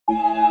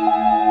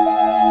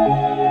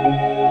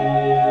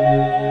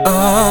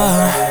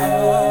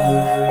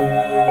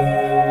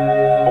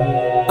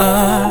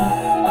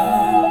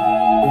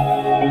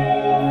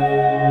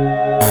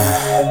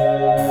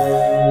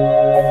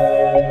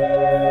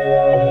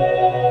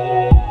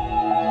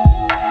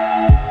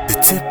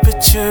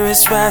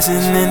it's rising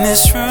in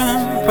this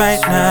room right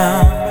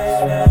now.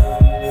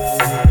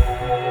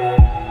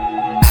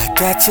 I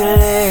got your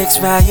legs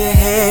by your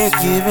head,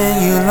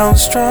 giving you long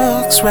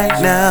strokes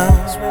right now.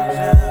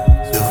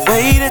 The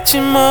way that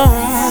you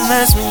move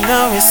lets me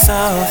know it's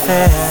all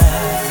there.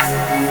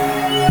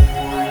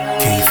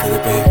 Can you feel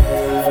it, baby?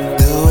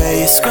 The way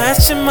you're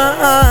scratching my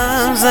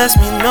arms lets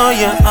me know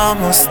you're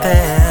almost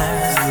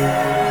there.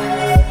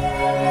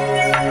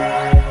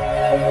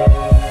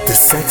 The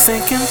sex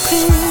ain't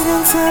complete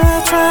until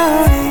I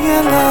drown in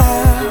your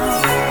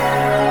love.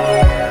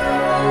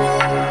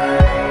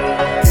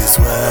 It's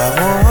what I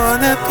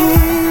wanna be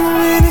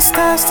when it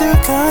starts to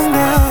come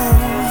down.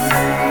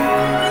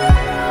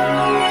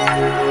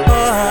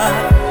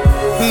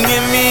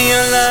 Give me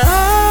your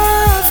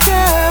love,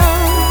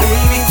 girl.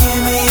 Baby,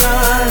 give me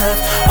your love.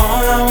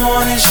 All I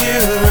want is you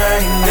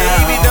right now.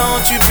 Baby,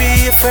 don't you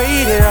be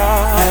afraid at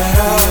all. At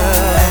all,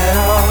 at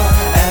all,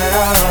 at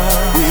all.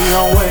 We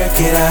gon' work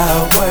it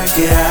out, work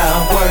it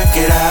out, work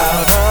it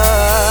out.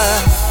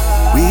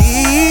 We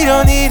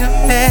don't need a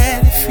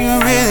man if you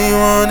really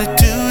wanna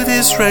do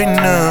this right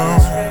now.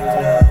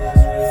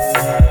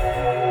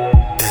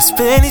 There's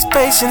plenty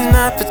space and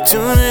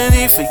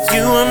opportunity for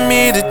you and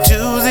me to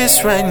do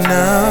this right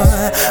now.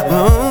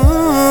 Ooh.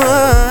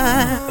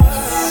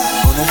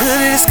 On the hood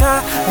of this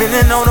car,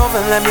 bending on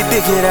over, let me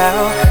dig it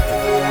out.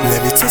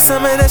 Let me taste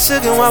some of that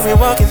sugar while we're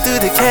walking through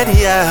the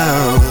candy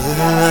aisle.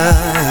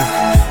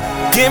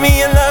 Give me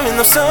your love and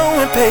I'm so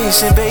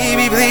impatient,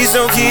 baby, please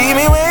don't keep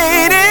me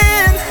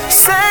waiting.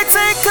 Sex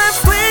ain't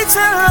complete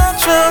till I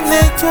drown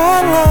in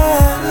your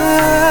love.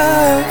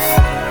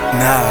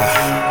 Nah,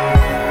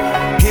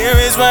 here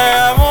is where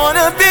I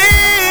wanna be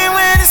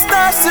when it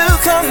starts to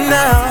come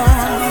down.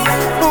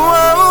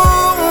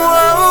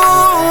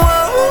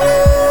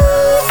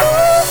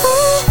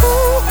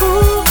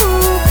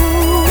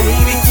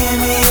 Baby, give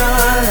me your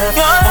love.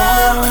 All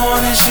I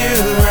want is you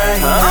right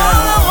now.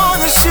 All I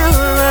want is you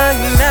right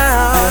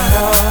now. At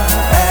all,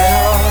 at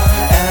all,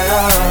 at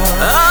all.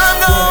 I'm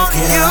gon'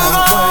 you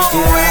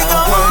gon' we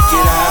gon' work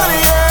it out.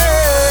 Yeah,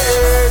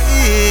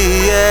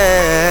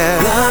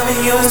 yeah.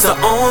 Loving you is the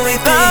only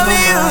thing on my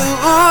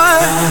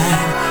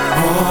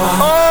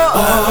mind.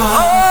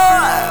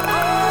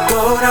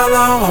 Go down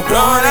low, I'm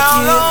gonna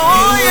give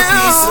you a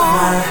piece of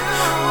my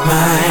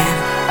mind.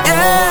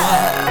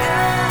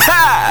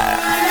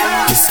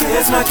 You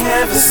sketch my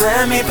canvas,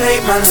 let me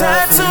paint my love.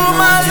 Tattoo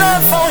my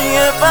love on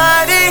your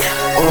body.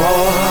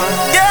 Oh,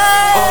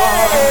 yeah. Oh,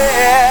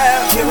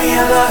 yeah. Give me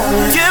your love.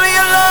 Give me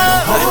your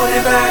love. No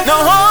holding back. No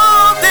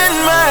holding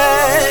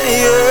back.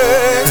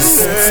 Yeah. The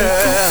sex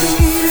ain't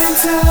complete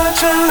until I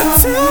drown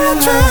in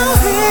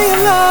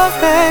your love,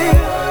 babe.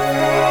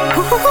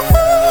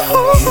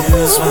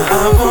 Here's where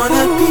I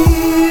wanna be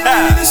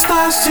when it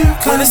starts to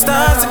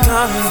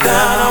come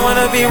down. I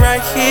wanna be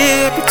right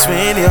here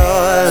between your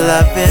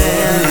love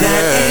and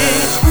let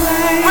it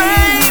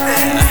rain,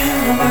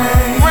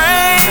 rain,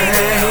 rain.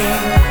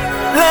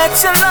 Let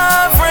your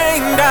love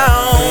rain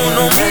down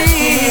on me.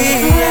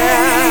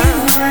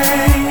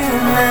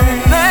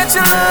 Let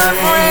your love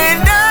rain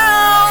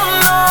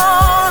down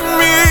on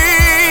me.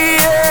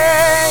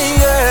 Yeah,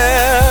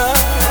 yeah.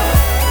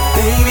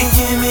 Baby,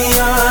 give me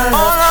your love.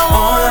 All I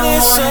want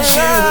is you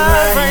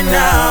right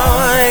now.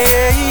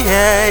 Yeah,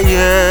 yeah,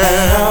 yeah.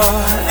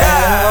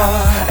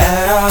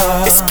 At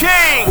all. It's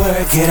King.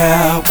 Work it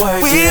out,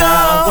 work it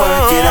out,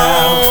 work it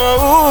out.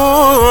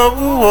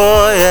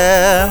 Oh,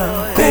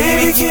 yeah.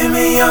 Baby, give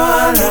me your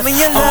love.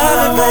 All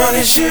I want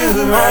is you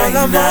right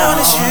now. All I want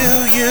is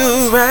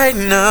you right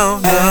now.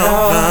 At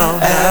all,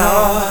 at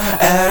all,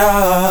 at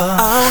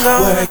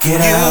all. Work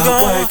it out,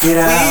 work it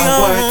out,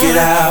 work it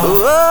out.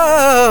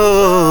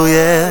 Oh,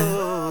 yeah.